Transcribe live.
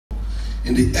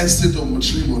in the estate of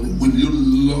matrimony, will you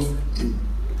love him,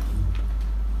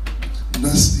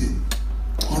 nurse him,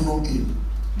 honor him,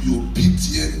 be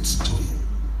obedient to him,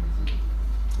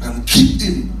 and keep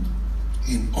him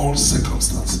in all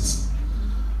circumstances,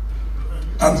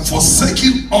 and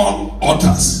forsaking all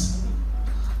others,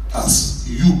 as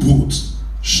you both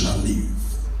shall live?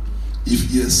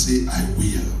 If yes, say, I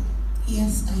will.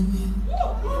 Yes, I will.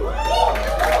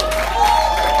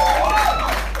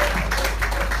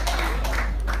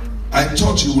 I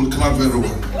thought you would clap very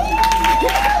well.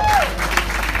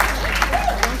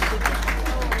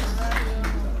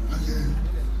 Okay.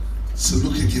 So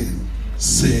look again.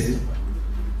 Say,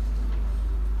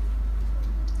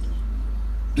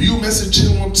 do you message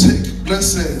chinwo? Take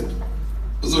blessed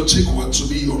as a chinwo to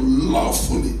be your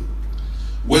lawfully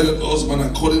wedded husband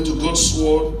according to God's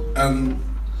word and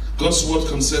God's word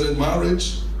concerning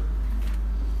marriage.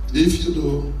 If you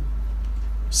do,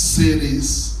 say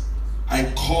this: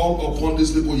 I call upon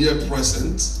these people here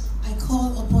present. I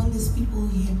call upon these people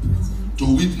here present. To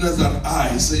witness that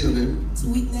I, say your name. To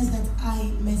witness that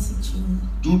I message you.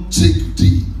 Do take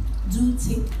thee. Do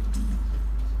take thee.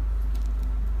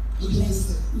 Look at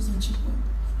this.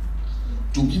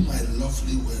 To be my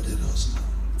lovely wedded husband.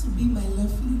 To be my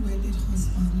lovely wedded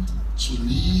husband. To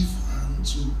live and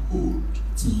to hold.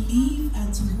 To live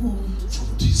and to hold.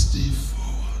 From this day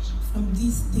forward. From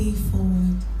this day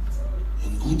forward.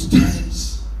 In good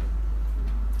times.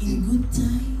 In good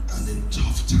times. And in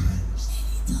tough times.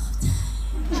 And in tough times.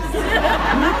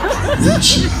 For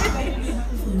richer.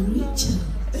 For richer.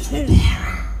 For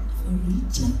poorer. For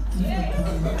richer and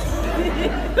for poorer.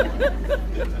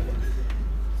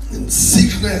 In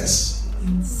sickness.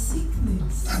 In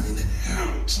sickness. And in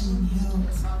health. And in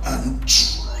health. And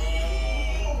true.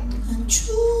 And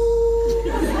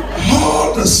true.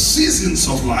 All the seasons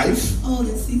of life. All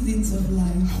the seasons of life.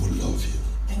 I will love you.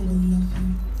 I will love you.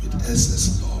 With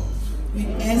excess love. With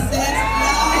excess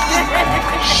love.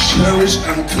 Cherish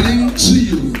and cling to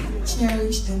you.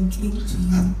 Cherish and cling to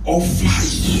you. And offer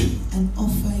you. And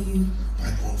offer you. My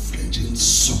unflinching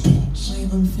support. My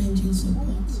unflinching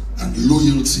support. And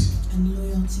loyalty. And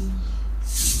loyalty.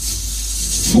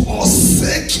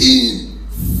 Forsaking.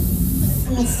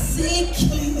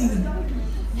 Forsaking.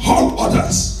 All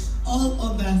others. All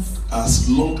others. As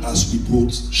long as we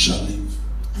both shall live.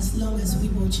 As long as we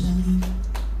both shall live.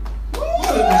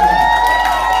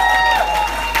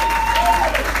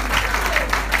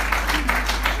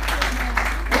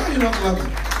 Why are you not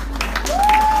clapping?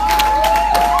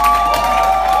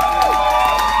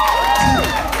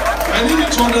 I need you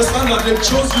to understand that they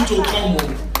chose you to come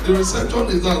home. The reception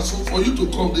is that, so for you to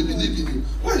come, they believe in you.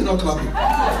 Why are you not clapping?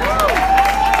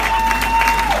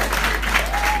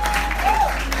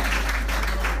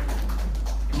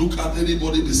 Look at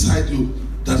anybody beside you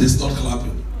that is not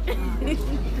clapping.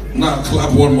 Now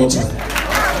clap one more time.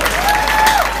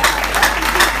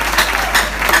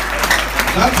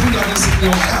 That thing that is in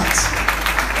your heart,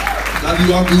 that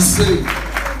you have been saying.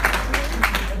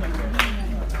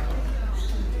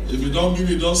 If you don't mean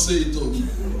it, don't say it. Though.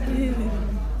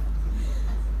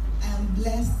 I am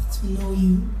blessed to know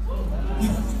you.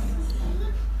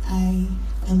 I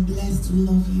am blessed to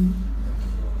love you.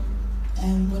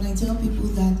 And when I tell people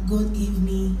that God gave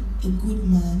me a good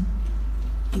man,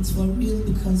 it's for real,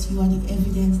 because you are the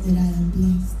evidence that I am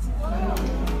blessed.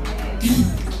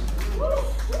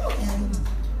 And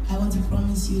I want to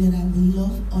promise you that I will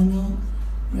love, honor,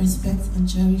 respect, and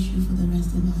cherish you for the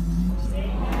rest of our lives.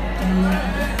 I love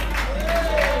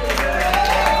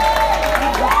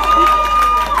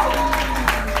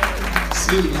you.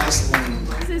 Say the last one.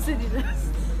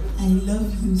 I love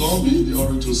you. Don't be in the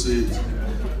hurry to say it.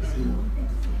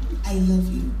 I love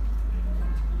you.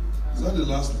 Is that the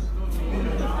last one?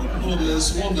 No,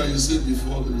 there's one that you said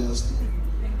before the last one.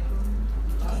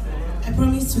 I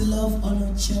promise to love,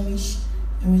 honor, cherish,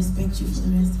 and respect you for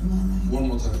the rest of our life. One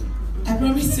more time. I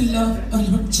promise to love,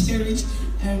 honor, cherish,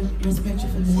 and respect you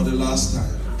for the last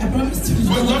time. I promise to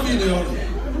love. Don't be in the hurry.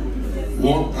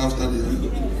 One after the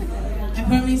other. I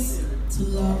promise to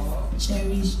love,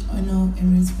 cherish, honor,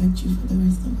 and respect you for the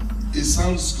rest of our life. It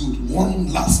sounds good.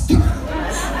 One last time.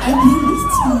 I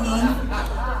promise to love,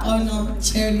 honor,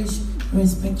 cherish,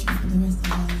 respect you for the rest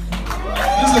of our life.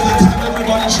 This is the time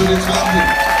everybody should be clapping.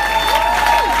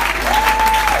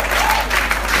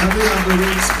 Can we have the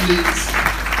rings, please?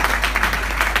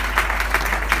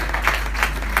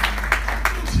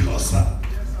 It's your son.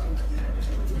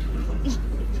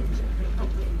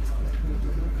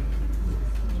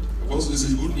 Apostle is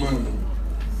a good man.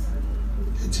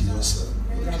 It's your son.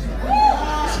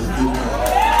 It's a good man.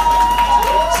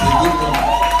 It's a good man.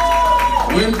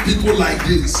 When people like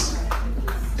this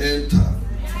enter,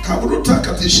 A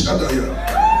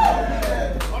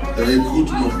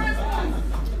good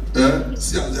man.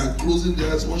 See how they are closing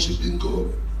their eyes, worshiping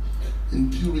God in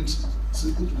purity. It's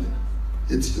a good man.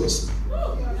 It's yours.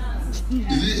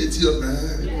 Is it yours?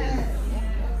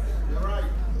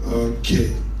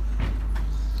 Okay.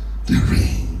 The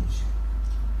ring.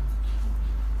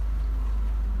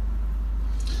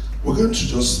 We're going to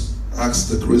just ask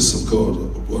the grace of God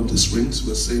upon these rings.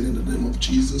 We're saying in the name of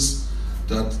Jesus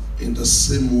that in the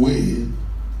same way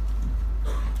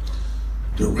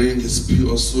the ring is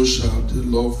pure, so shall the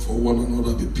love for one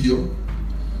another be pure.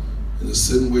 In the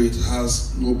same way it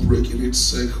has no break in its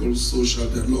cycle, so shall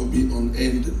their love be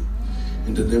unending.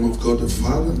 In the name of God the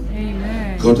Father,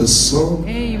 amen. God the Son,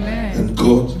 amen. And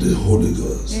God the Holy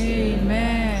Ghost.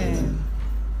 Amen. Amen.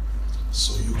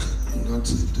 So you cannot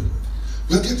take them.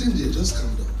 We're getting there, just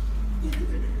calm down.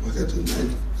 We're getting there.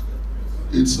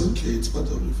 It's okay, it's part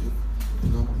of the thing.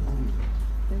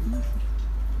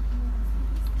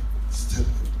 Step,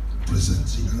 present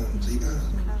the hand.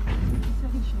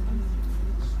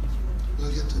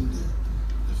 We're getting there.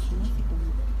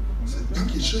 Say,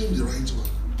 Banky, show him the right one.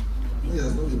 No, he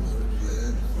has not been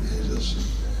married. Yeah, just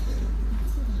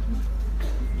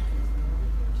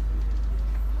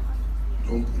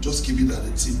just keep it at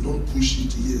the tip. Don't push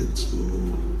it yet. So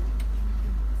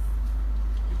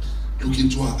look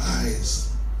into her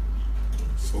eyes.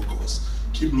 Focus.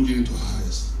 Keep looking into her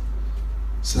eyes.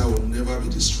 Say, I will never be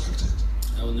distracted.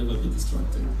 I will never be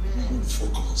distracted.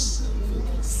 Focus.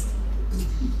 Focus.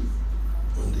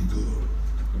 On the goal.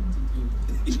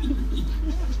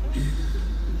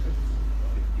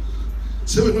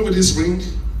 Say, remember this ring?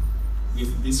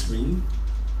 With this ring,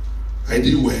 I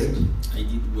did wed. I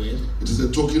did wed. It is a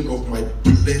token of my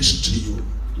pledge to you.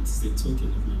 It is a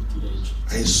token of my pledge.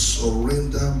 I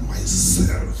surrender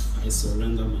myself. I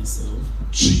surrender myself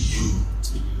to you.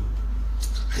 To you.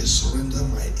 I surrender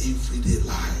my everyday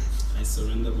life. I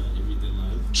surrender my everyday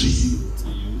life to you. To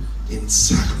you. In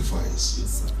sacrifice. In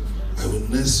sacrifice. I will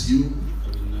nurse you. I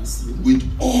will nurse you. With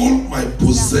all my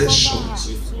possessions.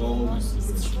 With all my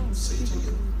possessions. Say it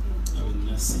again. I will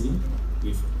nurse you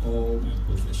with all my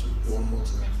possessions. One more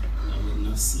time. I will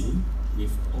nurse you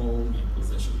with all my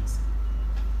possessions.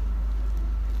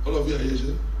 All of you are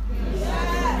here? Yes.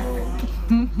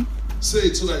 Say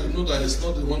it so that you know that it's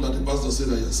not the one that the pastor said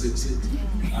that you're saying. Say it.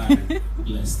 I,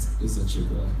 blessed is the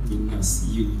Chikwa, will nurse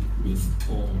you with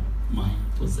all my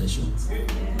possessions.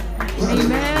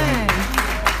 Amen.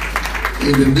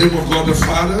 In the name of God the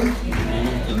Father,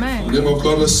 amen. In the name of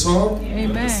God the Son,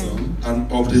 amen.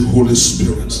 And of the Holy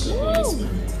Spirit.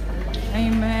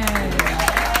 Amen.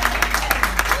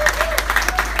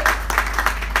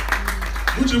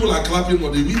 Which people are clapping for,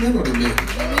 the women or the men? The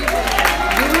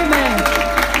women.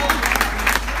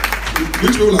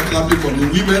 Which people are clapping for, the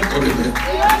women or the men?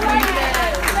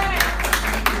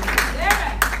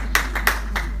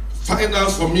 Find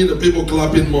out for me the people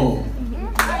clapping more.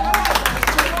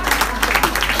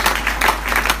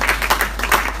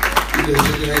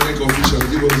 Official,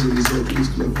 give us the result, please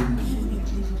clap.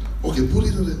 Okay, put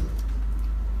it on there.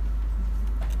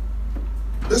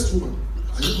 Best woman,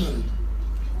 are you married?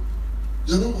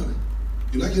 You're not married.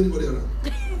 You like anybody around?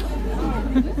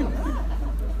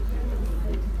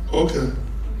 Okay.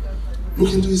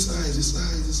 Look into his eyes, his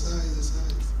eyes, his eyes, his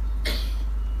eyes. Okay.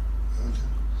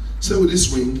 Say with this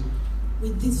ring.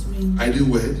 With this ring. I do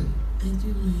wed. I do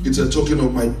wed. It's a token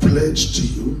of my pledge to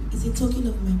you. It's a token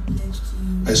of my pledge to you.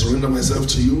 I surrender myself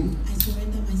to you. I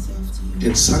surrender myself to you.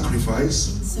 In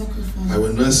sacrifice. In sacrifice. I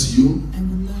will nurse you. I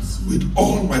will nurse you. With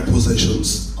all my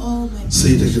possessions. All my possessions.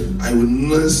 Say it again. I will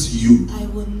nurse you. I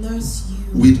will nurse you.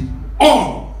 With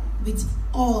all. With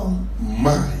all.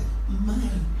 My.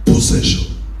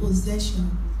 Possession.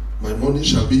 My money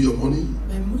shall be your money.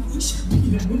 My money shall be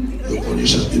your money. Your money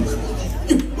shall be my money.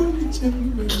 Your money shall be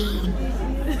my money.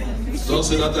 Don't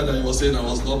say that I was saying I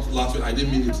was not laughing. I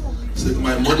didn't mean it. Say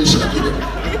my money shall be your money.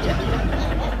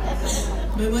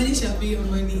 My money shall be your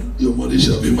money. Your money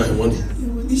shall be my money. Your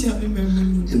money shall be my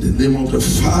money. In the name of the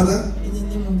Father. In the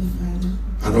name of the Father.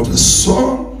 And of the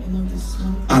Son. And of the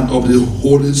Son. And of the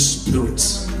Holy Spirit.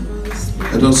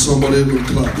 And then somebody will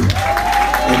clap.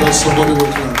 And then somebody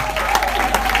will clap.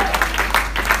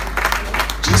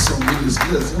 Just some minutes,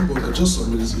 yes, somebody, just some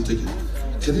minutes, you take it.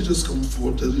 Can you just come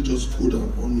forward? Can you just go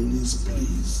down on your knees,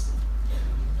 please?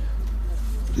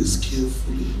 Please,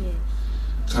 carefully.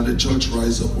 Can the church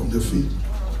rise up on their feet?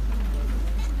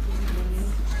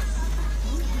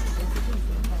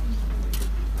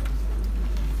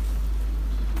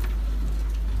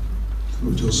 Can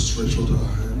we just stretch out our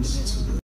hands?